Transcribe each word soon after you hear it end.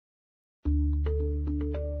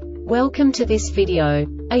Welcome to this video.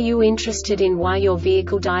 Are you interested in why your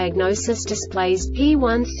vehicle diagnosis displays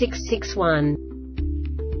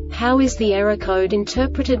P1661? How is the error code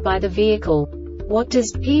interpreted by the vehicle? What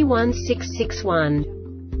does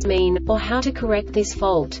P1661 mean, or how to correct this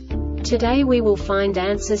fault? Today we will find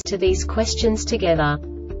answers to these questions together.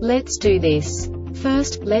 Let's do this.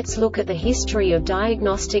 First, let's look at the history of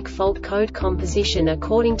diagnostic fault code composition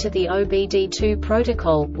according to the OBD2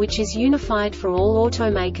 protocol, which is unified for all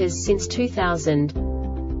automakers since 2000.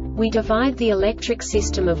 We divide the electric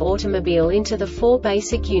system of automobile into the four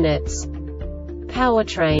basic units: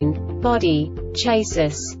 powertrain, body,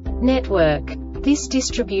 chassis, network. This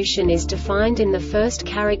distribution is defined in the first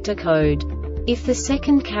character code. If the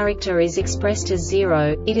second character is expressed as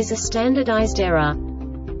 0, it is a standardized error.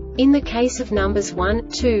 In the case of numbers 1,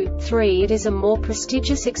 2, 3, it is a more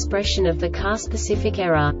prestigious expression of the car-specific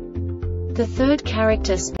error. The third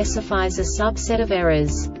character specifies a subset of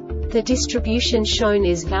errors. The distribution shown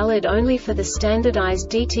is valid only for the standardized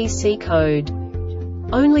DTC code.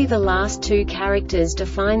 Only the last two characters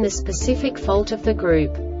define the specific fault of the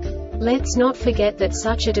group. Let's not forget that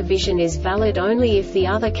such a division is valid only if the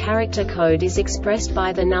other character code is expressed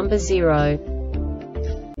by the number 0.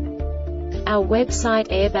 Our website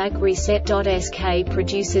airbagreset.sk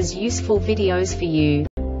produces useful videos for you.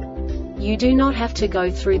 You do not have to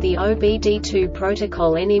go through the OBD2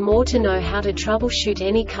 protocol anymore to know how to troubleshoot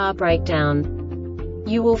any car breakdown.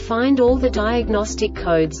 You will find all the diagnostic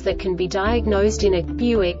codes that can be diagnosed in a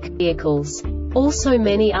Buick vehicles. Also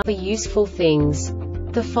many other useful things.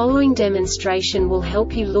 The following demonstration will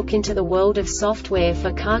help you look into the world of software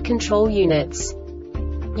for car control units.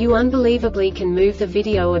 You unbelievably can move the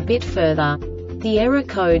video a bit further. The error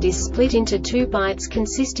code is split into 2 bytes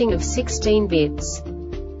consisting of 16 bits.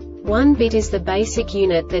 1 bit is the basic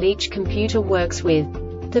unit that each computer works with.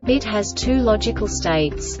 The bit has 2 logical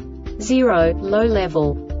states: 0, low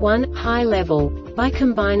level, 1, high level. By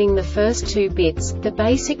combining the first 2 bits, the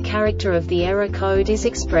basic character of the error code is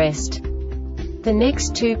expressed. The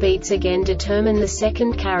next 2 beats again determine the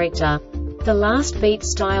second character. The last beat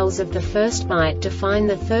styles of the first byte define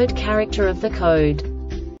the third character of the code.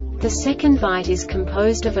 The second byte is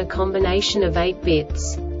composed of a combination of 8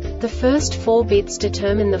 bits. The first 4 bits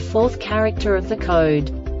determine the fourth character of the code.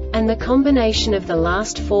 And the combination of the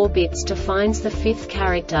last 4 bits defines the fifth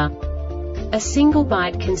character. A single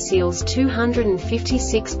byte conceals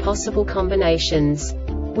 256 possible combinations.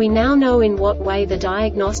 We now know in what way the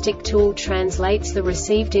diagnostic tool translates the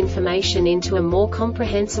received information into a more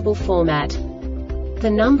comprehensible format. The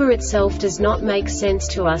number itself does not make sense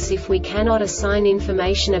to us if we cannot assign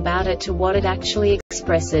information about it to what it actually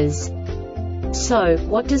expresses. So,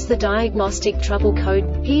 what does the Diagnostic Trouble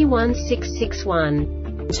Code P1661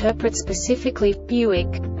 interpret specifically for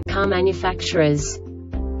Buick car manufacturers?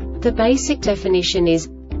 The basic definition is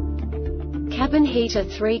cabin heater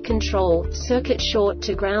 3 control, circuit short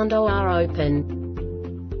to ground or open.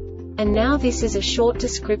 And now this is a short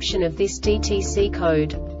description of this DTC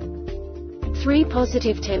code. 3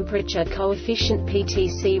 positive temperature coefficient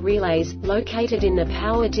PTC relays, located in the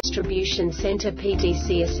Power Distribution Center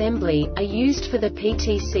PTC assembly, are used for the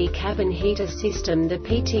PTC Cabin Heater System. The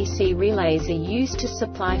PTC Relays are used to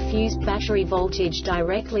supply fused battery voltage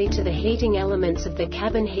directly to the heating elements of the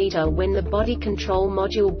cabin heater when the Body Control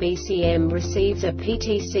Module BCM receives a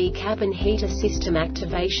PTC Cabin Heater System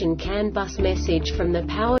activation CAN bus message from the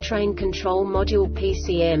Powertrain Control Module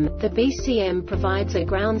PCM. The BCM provides a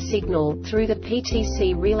ground signal through the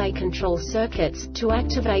PTC Relay Control circuits to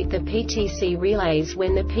activate the PTC Relays.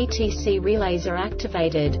 When the PTC Relays are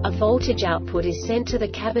activated, a voltage output is sent to the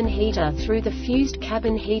cabin heater through the fused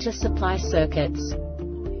cabin heater supply circuits.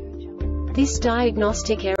 This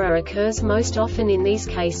diagnostic error occurs most often in these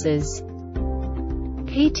cases: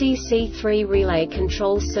 PTC3 Relay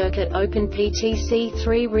Control Circuit open,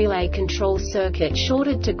 PTC3 Relay Control Circuit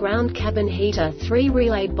shorted to ground, cabin heater 3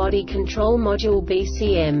 Relay Body Control Module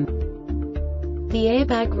BCM. The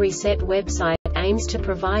Airbag Reset website aims to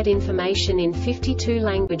provide information in 52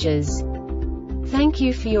 languages. Thank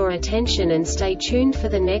you for your attention and stay tuned for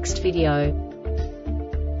the next video.